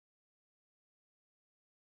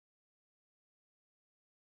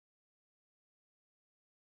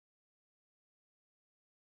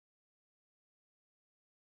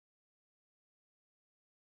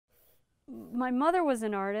my mother was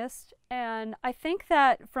an artist, and I think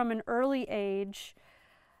that from an early age,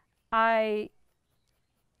 I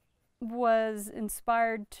was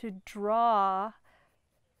inspired to draw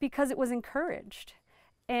because it was encouraged.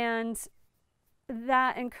 And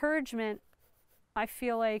that encouragement, I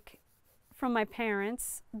feel like, from my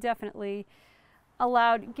parents, definitely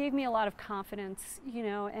gave me a lot of confidence, you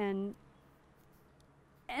know, and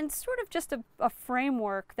sort of just a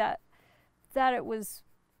framework that it was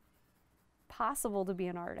possible to be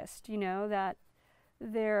an artist, you know, that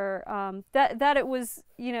that it was,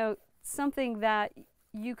 you know, something that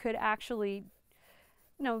you could actually,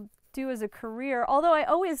 you know, do as a career. Although I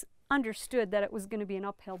always understood that it was going to be an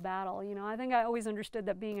uphill battle, you know. I think I always understood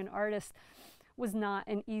that being an artist was not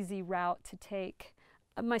an easy route to take.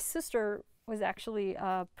 My sister was actually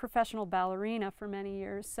a professional ballerina for many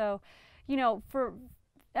years, so, you know,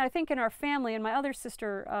 I think in our family, and my other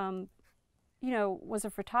sister, you know, was a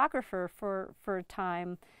photographer for a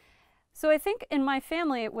time. So I think in my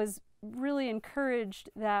family it was really encouraged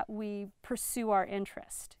that we pursue our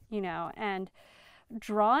interest, you know, and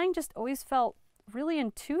drawing just always felt really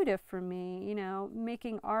intuitive for me, you know.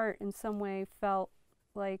 Making art in some way felt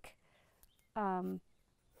like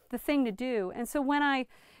the thing to do. And so when I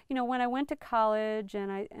went to college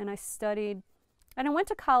and I studied, and I went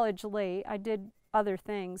to college late, I did other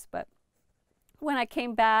things, but when I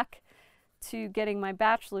came back to getting my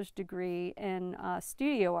bachelor's degree in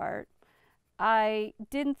studio art, I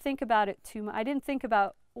didn't think about it too much. I didn't think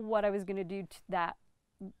about what I was going to do that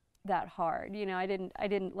hard. You know, I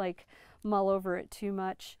didn't like mull over it too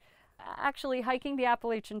much. Actually, hiking the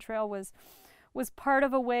Appalachian Trail was part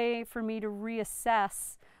of a way for me to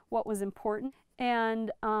reassess what was important.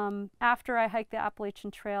 And after I hiked the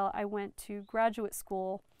Appalachian Trail, I went to graduate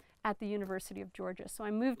school at the University of Georgia. So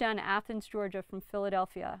I moved down to Athens, Georgia from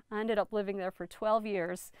Philadelphia. I ended up living there for 12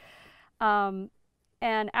 years.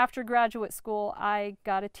 And after graduate school, I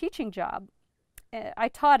got a teaching job. I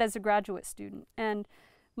taught as a graduate student. And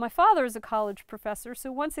my father is a college professor,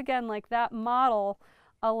 so once again, like, that model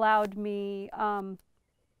allowed me,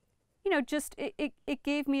 you know, just it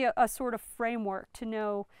gave me a sort of framework to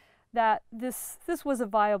know that this was a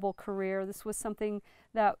viable career. This was something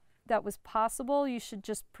that was possible. You should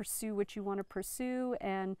just pursue what you want to pursue,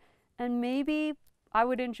 and maybe I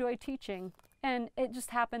would enjoy teaching. And it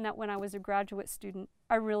just happened that when I was a graduate student,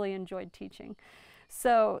 I really enjoyed teaching.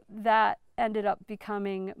 So that ended up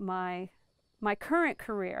becoming my current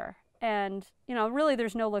career. And, you know, really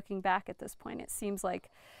there's no looking back at this point. It seems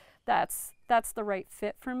like that's the right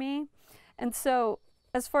fit for me. And so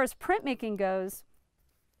as far as printmaking goes,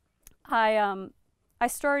 I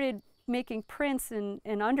started making prints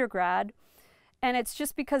in undergrad, and it's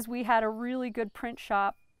just because we had a really good print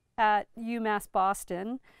shop at UMass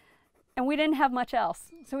Boston, and we didn't have much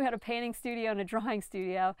else. So we had a painting studio and a drawing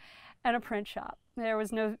studio and a print shop. There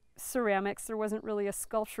was no ceramics. There wasn't really a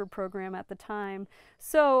sculpture program at the time.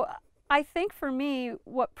 So I think for me,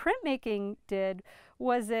 what printmaking did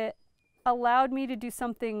was it allowed me to do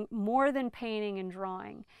something more than painting and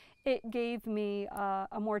drawing. It gave me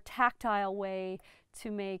a more tactile way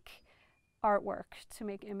to make artwork, to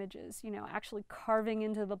make images, you know, actually carving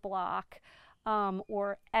into the block,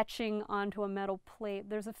 or etching onto a metal plate.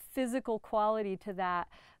 There's a physical quality to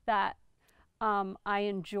that I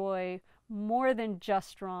enjoy more than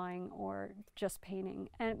just drawing or just painting.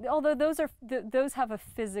 And although those have a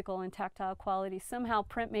physical and tactile quality, somehow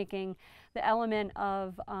printmaking, the element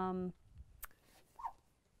of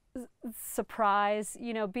surprise,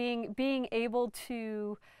 you know, being able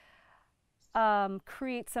to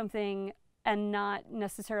create something and not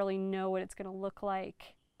necessarily know what it's going to look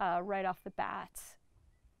like right off the bat.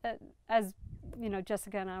 As you know,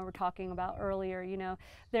 Jessica and I were talking about earlier, you know,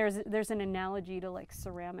 there's an analogy to like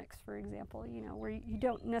ceramics, for example, you know, where you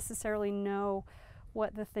don't necessarily know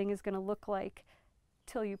what the thing is going to look like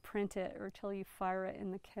till you print it or till you fire it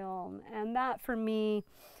in the kiln. And that, for me,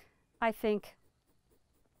 I think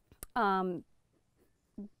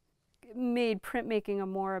made printmaking a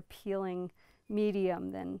more appealing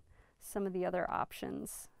medium than some of the other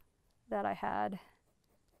options that I had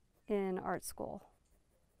in art school.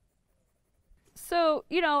 So,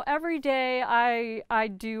 you know, every day I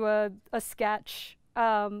do a sketch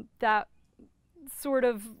that sort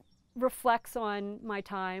of reflects on my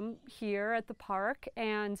time here at the park.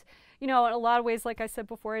 And, you know, in a lot of ways, like I said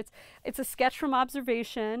before, it's a sketch from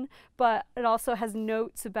observation, but it also has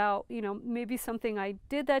notes about, you know, maybe something I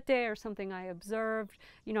did that day or something I observed.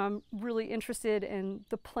 You know, I'm really interested in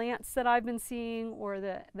the plants that I've been seeing, or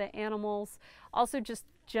the animals, also just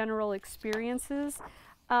general experiences.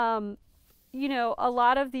 You know, a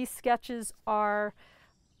lot of these sketches are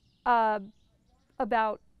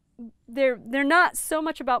about they're not so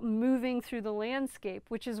much about moving through the landscape,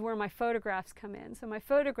 which is where my photographs come in. So my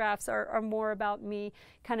photographs are more about me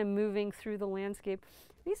kind of moving through the landscape.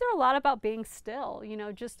 These are a lot about being still, you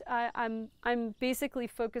know, just I'm basically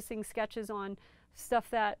focusing sketches on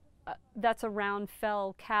stuff that's around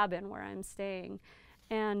Fell Cabin where I'm staying.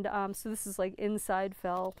 And so this is like inside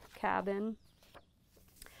Fell Cabin.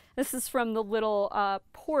 This is from the little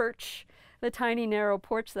porch, the tiny narrow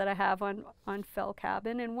porch that I have on Fell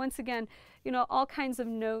Cabin. And once again, you know, all kinds of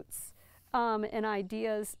notes and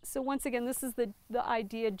ideas. So once again, this is the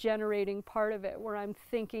idea generating part of it, where I'm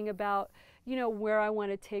thinking about, you know, where I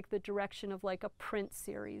want to take the direction of like a print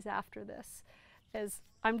series after this. As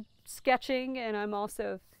I'm sketching and I'm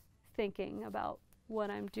also thinking about what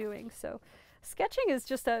I'm doing. So sketching is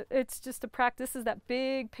just it's just a practice. This is that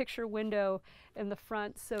big picture window in the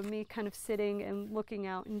front, so me kind of sitting and looking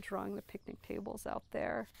out and drawing the picnic tables out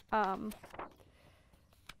there. And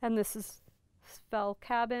this is Fell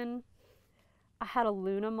Cabin. I had a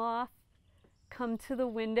Luna moth come to the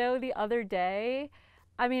window the other day.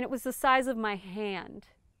 I mean, it was the size of my hand.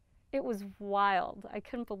 It was wild. I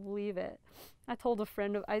couldn't believe it. I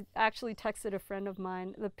actually texted a friend of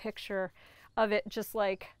mine the picture of it, just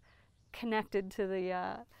like connected to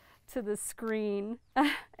the screen.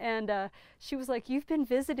 And she was like, "You've been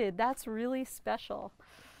visited. That's really special."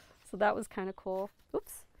 So that was kind of cool.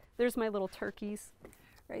 Oops. There's my little turkeys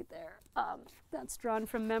right there. That's drawn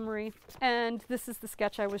from memory. And this is the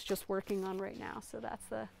sketch I was just working on right now. So that's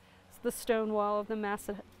the stone wall of the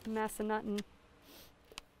Massanutten.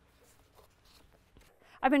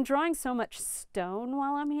 I've been drawing so much stone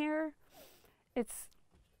while I'm here. It's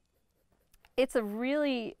a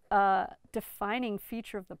really defining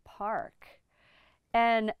feature of the park.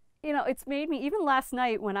 And, you know, it's made me, even last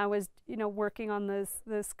night when I was, you know, working on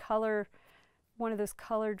one of those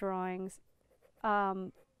color drawings,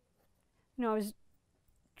 you know, I was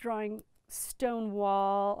drawing stone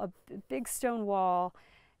wall, a big stone wall,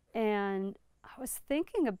 and I was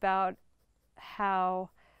thinking about how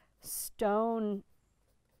stone,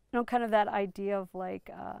 you know, kind of that idea of like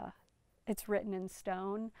it's written in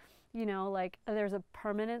stone, you know, like there's a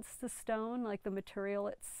permanence to stone, like the material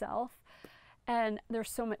itself. And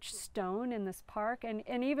there's so much stone in this park.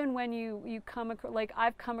 And even when you come across, like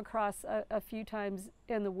I've come across a few times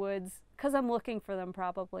in the woods, because I'm looking for them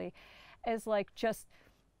probably, as like just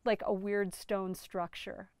like a weird stone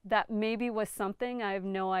structure that maybe was something, I have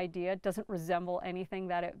no idea. It doesn't resemble anything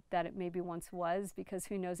that it maybe once was, because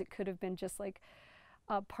who knows, it could have been just like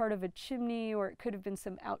part of a chimney, or it could have been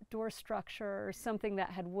some outdoor structure or something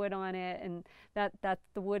that had wood on it, and that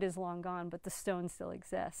the wood is long gone, but the stone still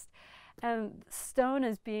exists. And stone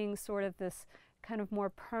as being sort of this kind of more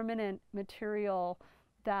permanent material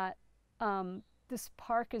that this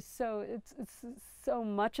park is it's so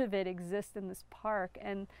much of it exists in this park,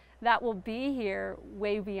 and that will be here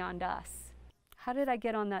way beyond us. How did I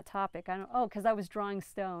get on that topic? I don't, oh, because I was drawing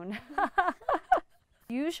stone.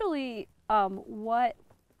 Usually what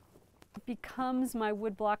becomes my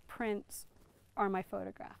woodblock prints are my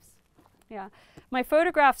photographs. Yeah, my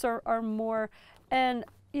photographs are more, and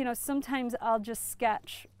you know, sometimes I'll just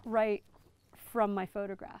sketch right from my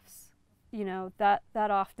photographs. You know, that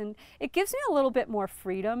often, it gives me a little bit more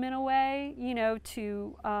freedom in a way, you know,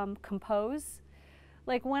 to compose.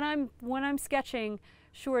 Like when I'm sketching,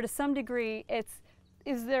 sure, to some degree,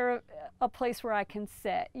 is there a place where I can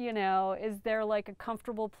sit? You know, is there like a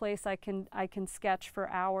comfortable place I can sketch for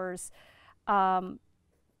hours? But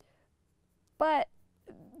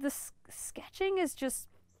the sketching is just,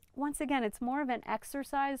 once again, it's more of an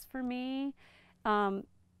exercise for me.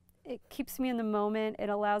 It keeps me in the moment. It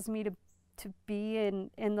allows me to be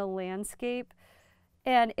in the landscape,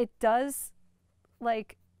 and it does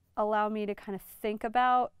like allow me to kind of think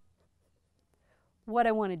about what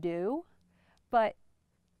I want to do, but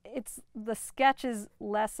the sketch is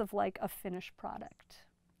less of like a finished product.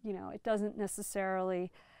 You know, it doesn't necessarily,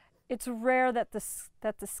 it's rare that the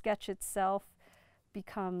sketch itself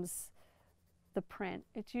becomes the print.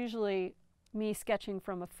 It's usually me sketching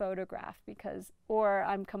from a photograph, or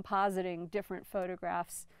I'm compositing different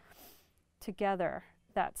photographs together.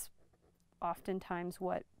 That's oftentimes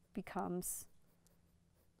what becomes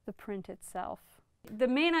the print itself. The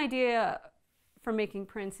main idea for making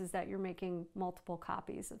prints is that you're making multiple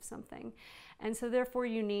copies of something, and so therefore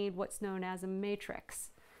you need what's known as a matrix.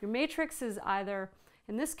 Your matrix is either,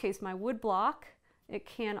 in this case, my wood block. It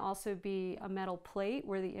can also be a metal plate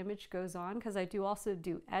where the image goes on, because I do also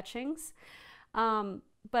do etchings.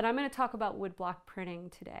 But I'm going to talk about woodblock printing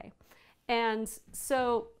today. And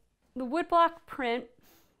so the woodblock print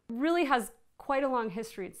really has quite a long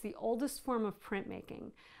history. It's the oldest form of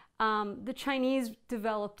printmaking. The Chinese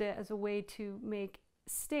developed it as a way to make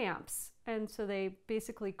stamps, and so they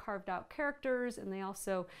basically carved out characters, and they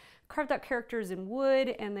also carved out characters in wood,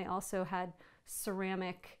 and they also had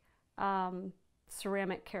ceramic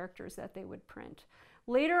characters that they would print.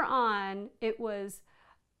 Later on, it was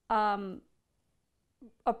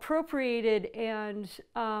appropriated and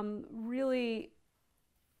really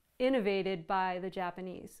innovated by the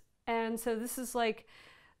Japanese. And so this is like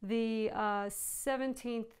the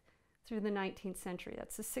 17th through the 19th century.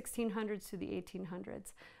 That's the 1600s to the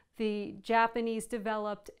 1800s. The Japanese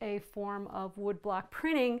developed a form of woodblock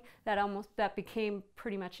printing that became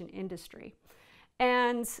pretty much an industry.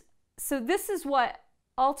 And so this is what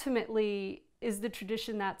ultimately is the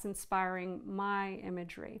tradition that's inspiring my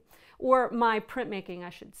imagery, or my printmaking,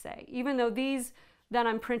 I should say. Even though these that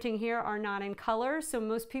I'm printing here are not in color, so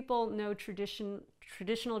most people know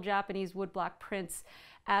traditional Japanese woodblock prints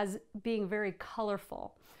as being very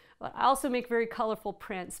colorful. I also make very colorful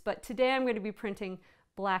prints, but today I'm going to be printing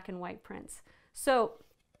black and white prints. So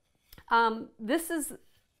this is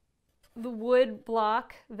the wood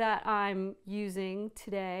block that I'm using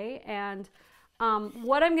today, and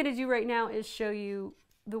what I'm going to do right now is show you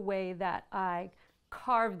the way that I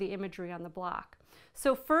carve the imagery on the block.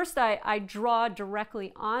 So first I draw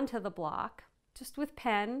directly onto the block, just with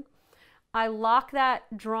pen. I lock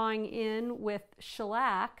that drawing in with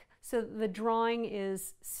shellac so the drawing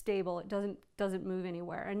is stable. It doesn't move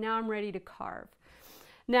anywhere. And now I'm ready to carve.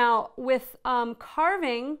 Now with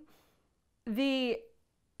carving, the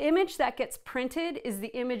image that gets printed is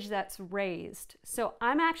the image that's raised. So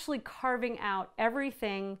I'm actually carving out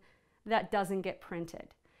everything that doesn't get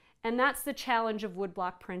printed. And that's the challenge of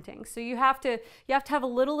woodblock printing. So you have to have a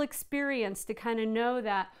little experience to kind of know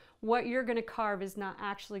that what you're going to carve is not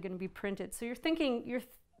actually going to be printed. So you're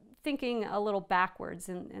thinking a little backwards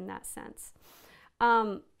in that sense.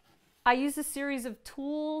 I use a series of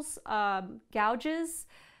tools, gouges,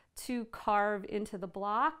 to carve into the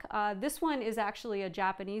block. This one is actually a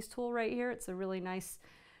Japanese tool right here. It's a really nice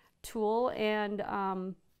tool,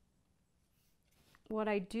 and what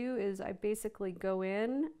I do is I basically go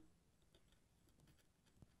in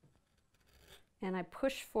and I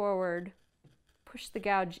push forward, push the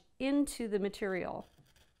gouge into the material,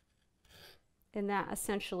 and that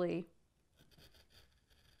essentially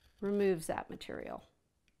removes that material.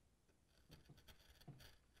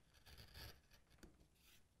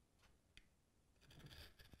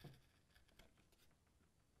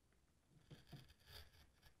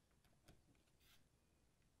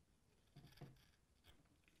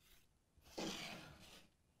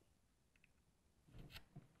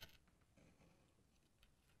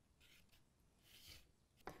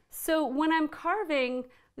 So when I'm carving,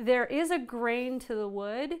 there is a grain to the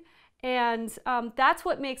wood, and that's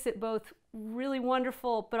what makes it both really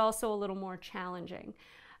wonderful but also a little more challenging.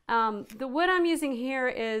 The wood I'm using here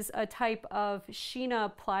is a type of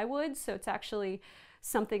Shina plywood, so it's actually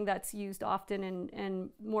something that's used often in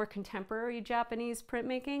more contemporary Japanese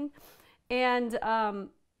printmaking. And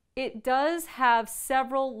it does have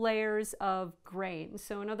several layers of grain.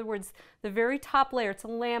 So in other words, the very top layer, it's a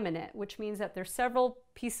laminate, which means that there's several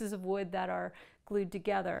pieces of wood that are glued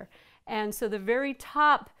together. And so the very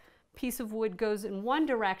top piece of wood goes in one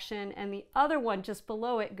direction, and the other one just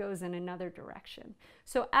below it goes in another direction.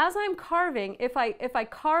 So as I'm carving, if I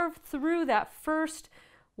carve through that first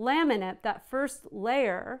laminate, that first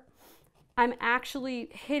layer, I'm actually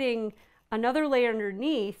hitting another layer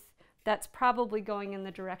underneath that's probably going in the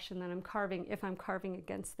direction that I'm carving if I'm carving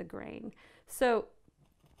against the grain. So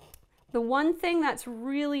the one thing that's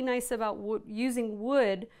really nice about using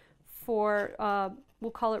wood for, we'll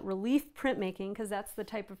call it relief printmaking, because that's the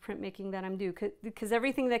type of printmaking that I'm doing, because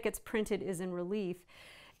everything that gets printed is in relief,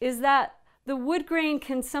 is that the wood grain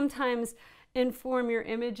can sometimes inform your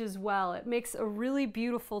image as well. It makes a really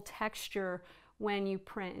beautiful texture when you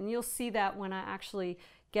print, and you'll see that when I actually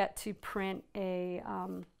get to print a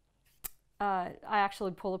I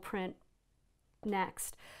actually pull a print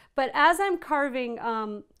next. But as I'm carving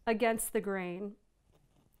against the grain,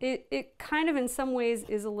 it kind of in some ways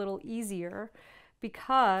is a little easier,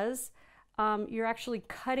 because you're actually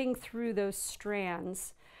cutting through those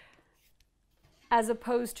strands, as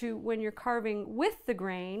opposed to when you're carving with the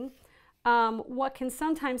grain. What can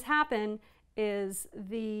sometimes happen is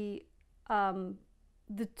the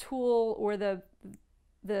tool or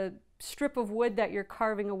the strip of wood that you're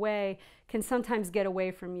carving away can sometimes get away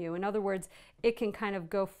from you. In other words, it can kind of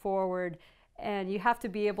go forward, and you have to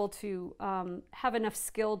be able to have enough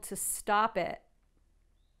skill to stop it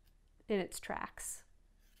in its tracks.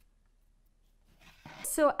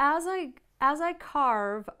 So as as I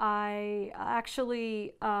carve, I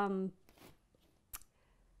actually,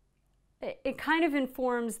 it kind of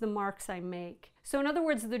informs the marks I make. So in other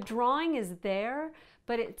words, the drawing is there,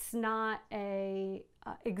 but it's not a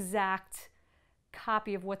exact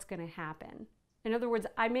copy of what's going to happen. In other words,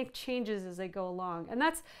 I make changes as I go along. And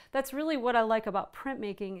that's really what I like about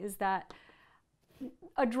printmaking, is that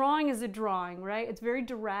a drawing is a drawing, right? It's very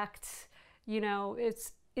direct, you know,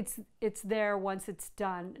 it's there once it's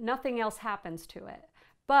done. Nothing else happens to it.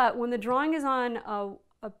 But when the drawing is on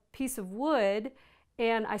a piece of wood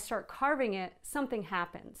and I start carving it, something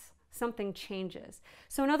happens, something changes.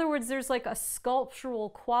 So in other words, there's like a sculptural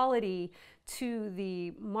quality to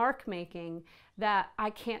the mark making that I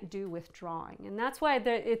can't do with drawing. And that's why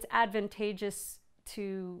it's advantageous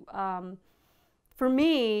to, for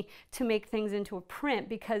me, to make things into a print,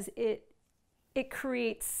 because it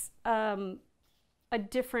creates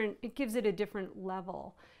it gives it a different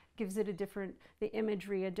level, gives it the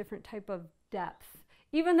imagery, a different type of depth,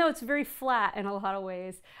 even though it's very flat in a lot of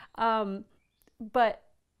ways. But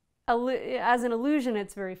as an illusion,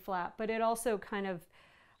 it's very flat, but it also kind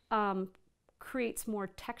of creates more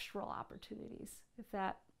textural opportunities, if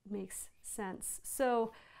that makes sense.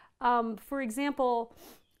 So, for example,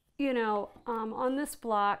 you know, on this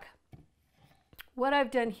block, what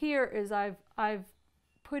I've done here is I've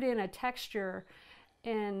put in a texture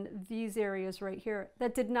in these areas right here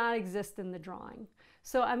that did not exist in the drawing.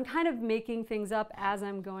 So I'm kind of making things up as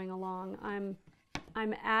I'm going along.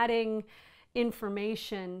 I'm adding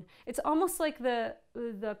information. It's almost like the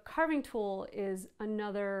carving tool is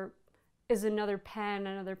another pen,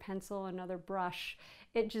 another pencil, another brush.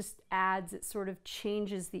 It just adds, it sort of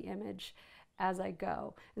changes the image as I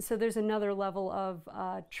go. And so there's another level of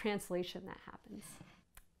translation that happens.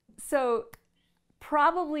 So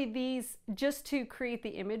probably these, just to create the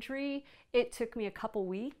imagery, it took me a couple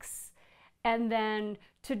weeks. And then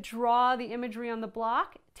to draw the imagery on the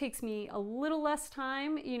block, it takes me a little less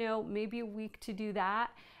time, you know, maybe a week to do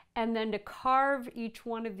that. And then to carve each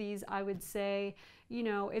one of these, I would say, you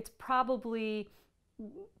know, it's probably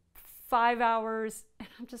 5 hours. And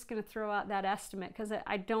I'm just going to throw out that estimate because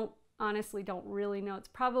I honestly don't really know. It's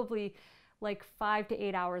probably like 5 to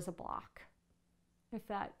 8 hours a block, if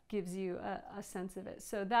that gives you a sense of it.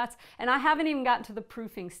 So that's, and I haven't even gotten to the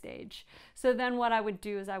proofing stage. So then what I would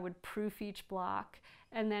do is I would proof each block,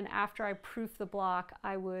 and then after I proof the block,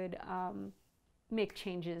 I would make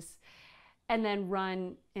changes and then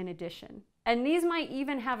run in addition. And these might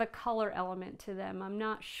even have a color element to them. I'm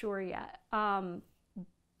not sure yet,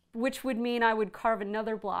 which would mean I would carve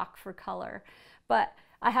another block for color. But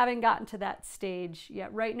I haven't gotten to that stage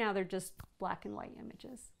yet. Right now, they're just black and white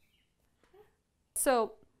images.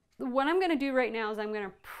 So what I'm going to do right now is I'm going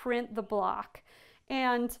to print the block,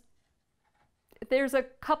 and there's a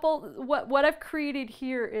couple, what I've created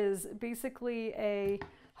here is basically a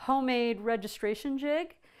homemade registration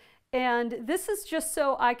jig, and this is just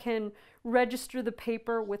so I can register the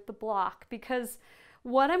paper with the block, because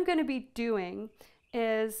what I'm going to be doing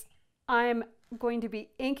is I'm going to be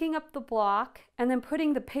inking up the block and then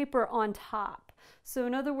putting the paper on top. So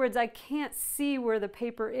in other words, I can't see where the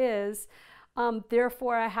paper is.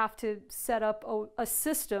 Therefore, I have to set up a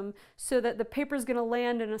system so that the paper is going to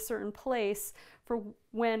land in a certain place for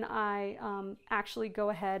when I actually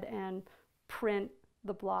go ahead and print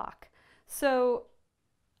the block. So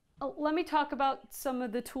let me talk about some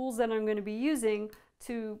of the tools that I'm going to be using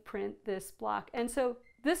to print this block. And so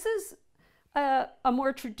this is a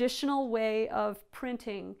more traditional way of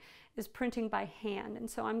printing, is printing by hand. And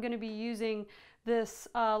so I'm going to be using this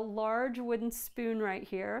large wooden spoon right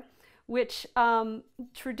here, which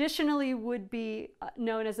traditionally would be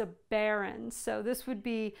known as a baron. So this would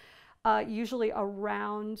be usually a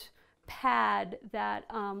round pad that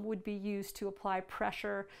would be used to apply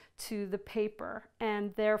pressure to the paper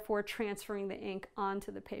and therefore transferring the ink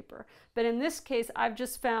onto the paper. But in this case, I've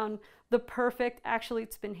just found the perfect, actually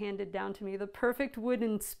it's been handed down to me, the perfect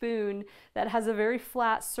wooden spoon that has a very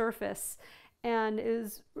flat surface and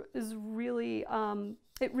is really,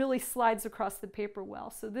 it really slides across the paper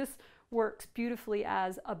well. So this works beautifully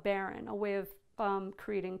as a baron, a way of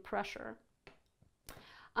creating pressure.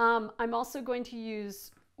 I'm also going to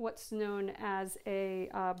use what's known as a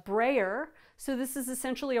brayer. So this is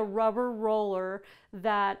essentially a rubber roller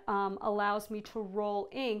that allows me to roll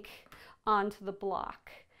ink onto the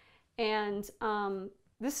block. And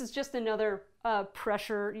this is just another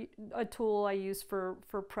pressure, a tool I use for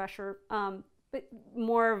pressure, but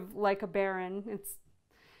more of like a baron. It's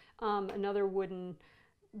another wooden,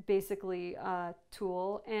 basically,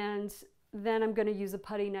 tool. And then I'm going to use a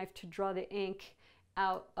putty knife to draw the ink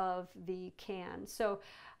out of the can. So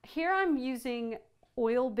Here I'm using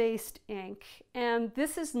oil-based ink, and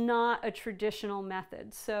this is not a traditional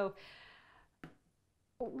method. So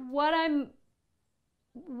what I'm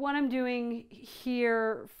doing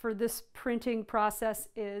here for this printing process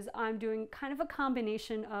is I'm doing kind of a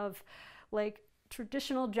combination of like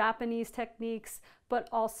traditional Japanese techniques, but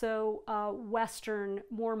also Western,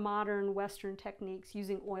 more modern Western techniques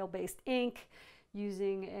using oil-based ink,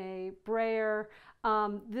 using a brayer.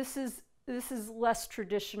 This is less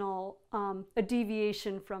traditional, a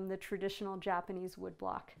deviation from the traditional Japanese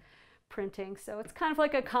woodblock printing. So it's kind of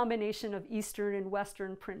like a combination of Eastern and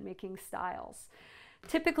Western printmaking styles.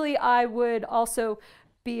 Typically, I would also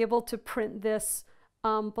be able to print this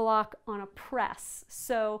block on a press.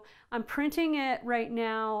 So I'm printing it right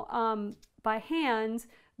now by hand,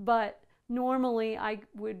 but normally I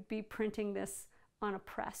would be printing this on a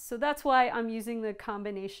press. So that's why I'm using the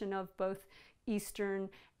combination of both Eastern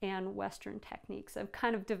and Western techniques. I've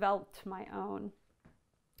kind of developed my own.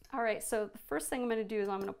 All right, so the first thing I'm going to do is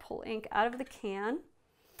I'm going to pull ink out of the can,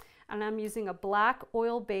 and I'm using a black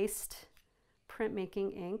oil-based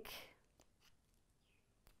printmaking ink.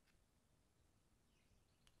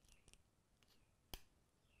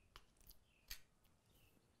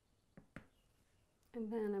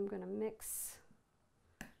 And then I'm going to mix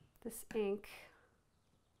this ink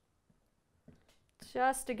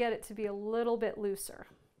just to get it to be a little bit looser,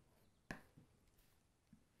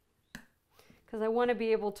 because I want to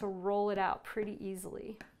be able to roll it out pretty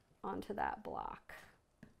easily onto that block.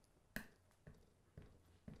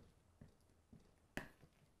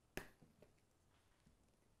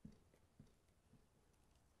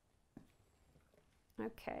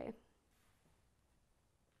 Okay.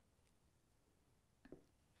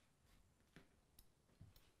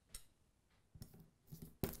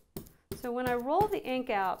 So when I roll the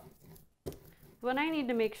ink out, what I need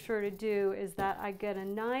to make sure to do is that I get a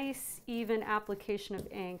nice even application of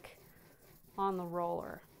ink on the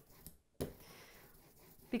roller.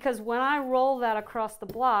 Because when I roll that across the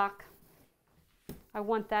block, I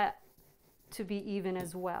want that to be even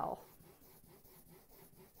as well.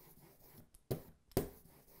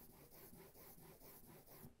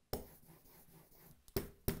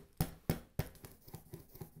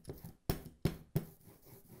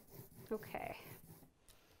 Okay.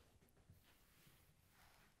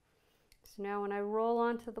 So now when I roll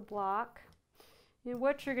onto the block,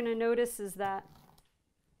 what you're going to notice is that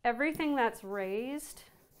everything that's raised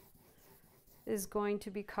is going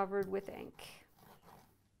to be covered with ink.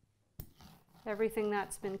 Everything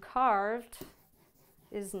that's been carved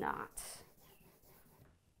is not.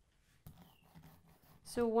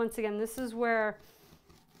 So once again, this is where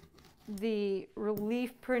the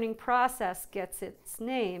relief printing process gets its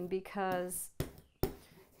name, because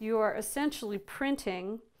you are essentially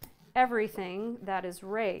printing everything that is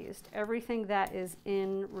raised, everything that is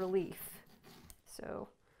in relief. So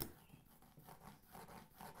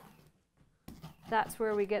that's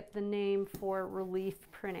where we get the name for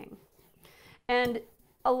relief printing. And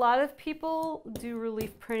a lot of people do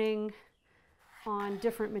relief printing on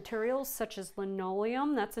different materials, such as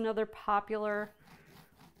linoleum. That's another popular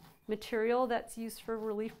material that's used for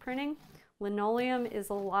relief printing. Linoleum is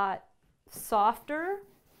a lot softer,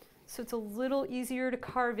 so it's a little easier to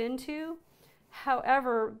carve into.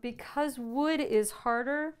 However, because wood is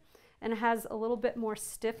harder and has a little bit more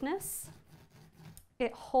stiffness,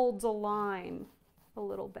 it holds a line a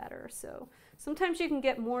little better. So sometimes you can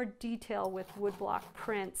get more detail with woodblock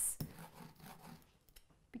prints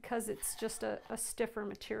because it's just a stiffer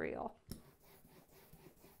material.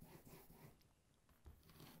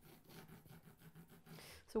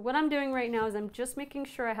 So what I'm doing right now is I'm just making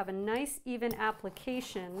sure I have a nice even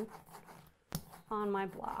application on my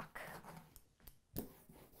block.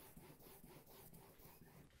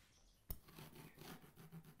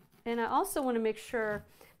 And I also want to make sure,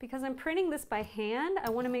 because I'm printing this by hand, I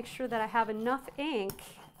want to make sure that I have enough ink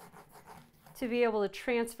to be able to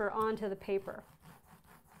transfer onto the paper.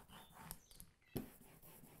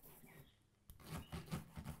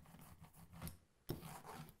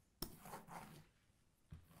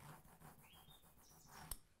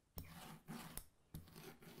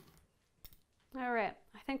 All right,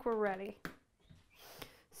 I think we're ready.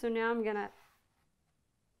 So now I'm going to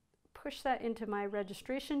push that into my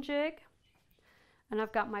registration jig, and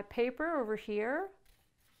I've got my paper over here.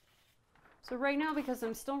 So right now, because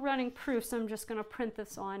I'm still running proofs, I'm just going to print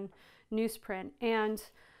this on newsprint, and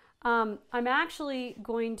I'm actually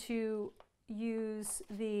going to use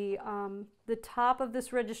the top of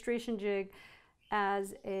this registration jig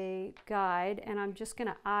as a guide, and I'm just going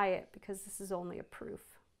to eye it because this is only a proof.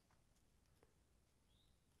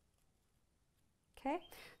 Okay,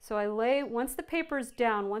 so I lay, once the paper is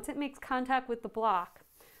down, once it makes contact with the block,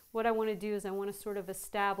 what I want to do is I want to sort of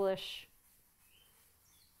establish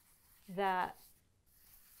that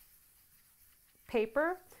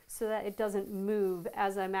paper so that it doesn't move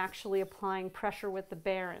as I'm actually applying pressure with the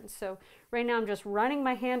baren. So right now I'm just running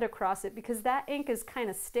my hand across it because that ink is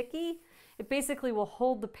kind of sticky. It basically will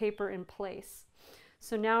hold the paper in place.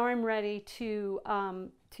 So now I'm ready to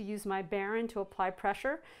use my baren to apply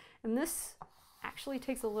pressure. And this actually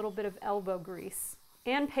takes a little bit of elbow grease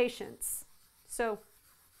and patience. So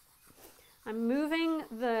I'm moving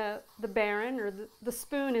the baren, or the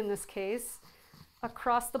spoon in this case,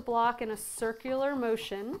 across the block in a circular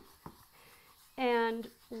motion. And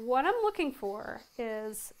what I'm looking for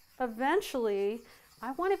is eventually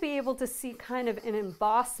I want to be able to see kind of an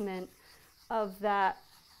embossment of that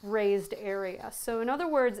raised area. So in other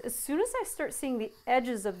words, as soon as I start seeing the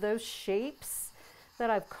edges of those shapes that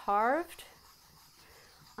I've carved,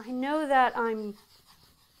 I know that I'm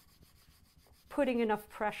putting enough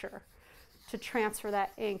pressure to transfer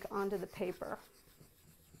that ink onto the paper.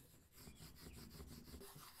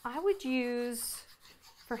 I would use,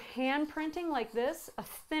 for hand printing like this, a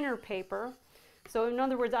thinner paper. So in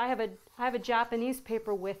other words, I have a Japanese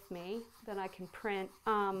paper with me that I can print,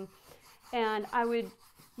 and I would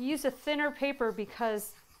use a thinner paper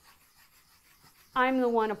because I'm the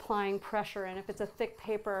one applying pressure, and if it's a thick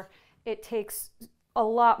paper, it takes a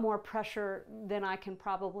lot more pressure than I can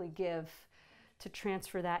probably give to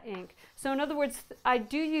transfer that ink. So in other words, I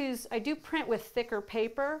do print with thicker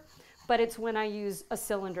paper, but it's when I use a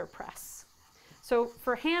cylinder press. So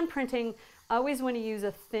for hand printing, I always want to use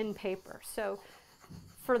a thin paper. So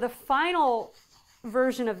for the final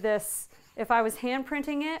version of this, if I was hand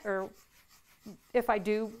printing it, or if I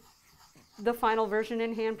do the final version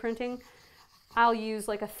in hand printing, I'll use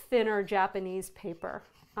like a thinner Japanese paper.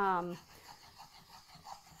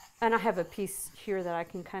 And I have a piece here that I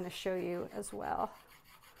can kind of show you as well.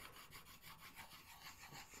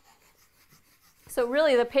 So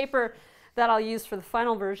really the paper that I'll use for the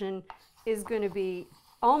final version is going to be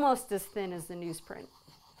almost as thin as the newsprint.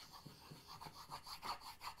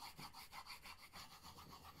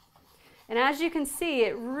 And as you can see,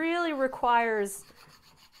 it really requires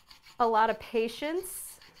a lot of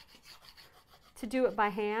patience to do it by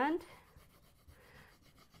hand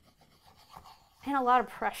and a lot of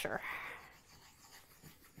pressure.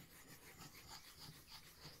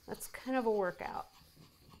 That's kind of a workout.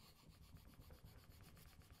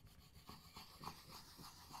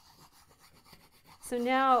 So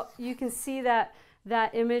now you can see that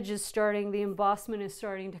that image is starting, the embossment is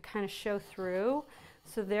starting to kind of show through.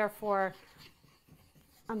 So therefore,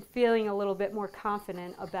 I'm feeling a little bit more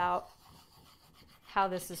confident about how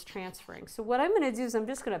this is transferring. So what I'm going to do is I'm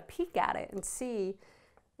just going to peek at it and see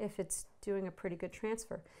if it's doing a pretty good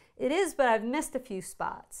transfer. It is, but I've missed a few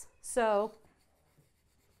spots. So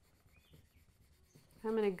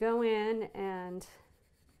I'm going to go in and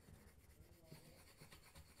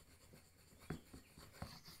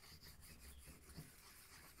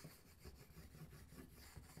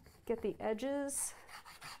get the edges.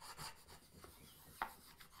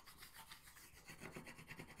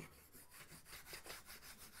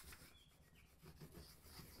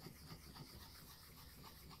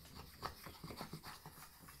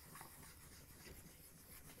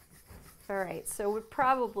 All right, so we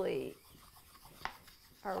probably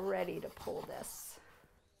are ready to pull this.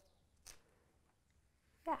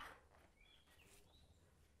 Yeah.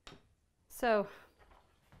 So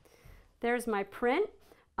there's my print.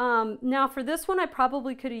 Now for this one, I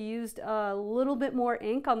probably could have used a little bit more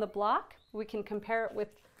ink on the block. We can compare it with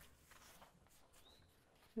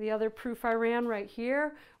the other proof I ran right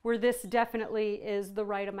here, where this definitely is the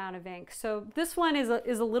right amount of ink. So this one is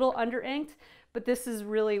a little under inked, but this is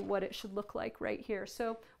really what it should look like right here.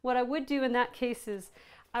 So what I would do in that case is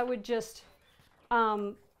I would just,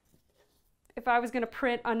 if I was going to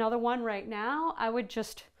print another one right now, I would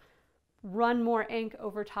just run more ink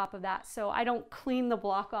over top of that. So I don't clean the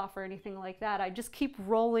block off or anything like that. I just keep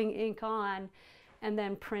rolling ink on and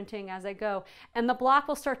then printing as I go. And the block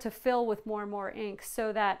will start to fill with more and more ink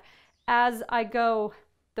so that as I go,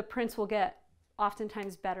 the prints will get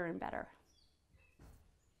oftentimes better and better.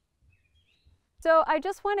 So I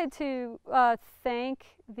just wanted to thank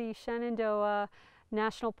the Shenandoah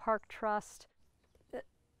National Park Trust.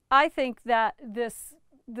 I think that this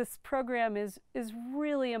program is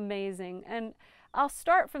really amazing, and I'll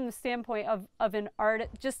start from the standpoint of an artist,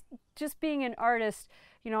 just being an artist.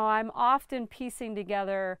 You know, I'm often piecing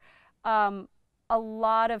together a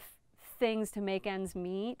lot of things to make ends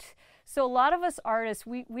meet. So a lot of us artists,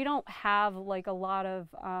 we don't have like a lot of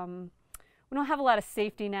we don't have a lot of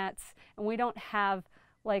safety nets, and we don't have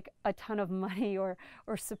like a ton of money or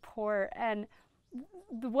support. And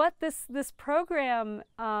what this program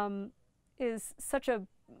is such a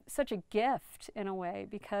gift in a way,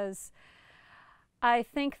 because I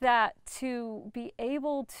think that to be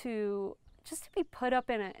able to just to be put up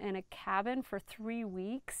in a cabin for 3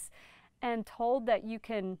 weeks and told that you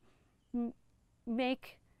can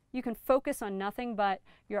focus on nothing but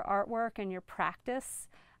your artwork and your practice.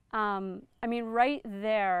 I mean, right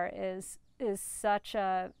there is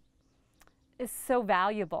so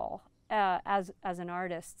valuable as an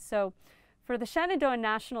artist. So for the Shenandoah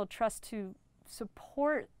National Trust to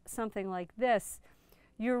support something like this,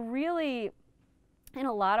 you're really, in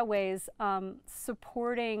a lot of ways,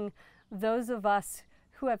 supporting those of us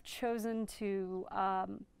who have chosen to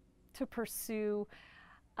pursue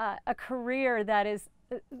a career that is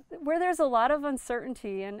where there's a lot of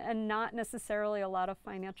uncertainty and not necessarily a lot of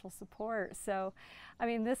financial support. So, I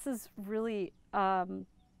mean, this is really,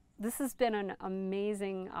 this has been an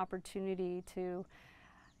amazing opportunity to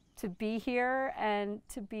be here and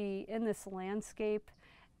to be in this landscape,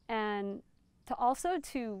 and to also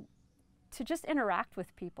to just interact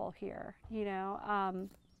with people here, you know,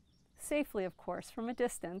 safely, of course, from a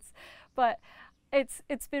distance. But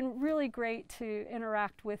it's been really great to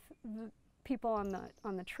interact with the people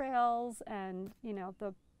on the trails, and you know,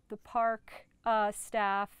 the park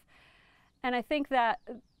staff. And I think that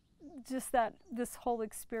just that this whole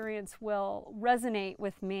experience will resonate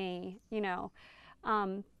with me, you know,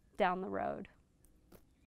 down the road.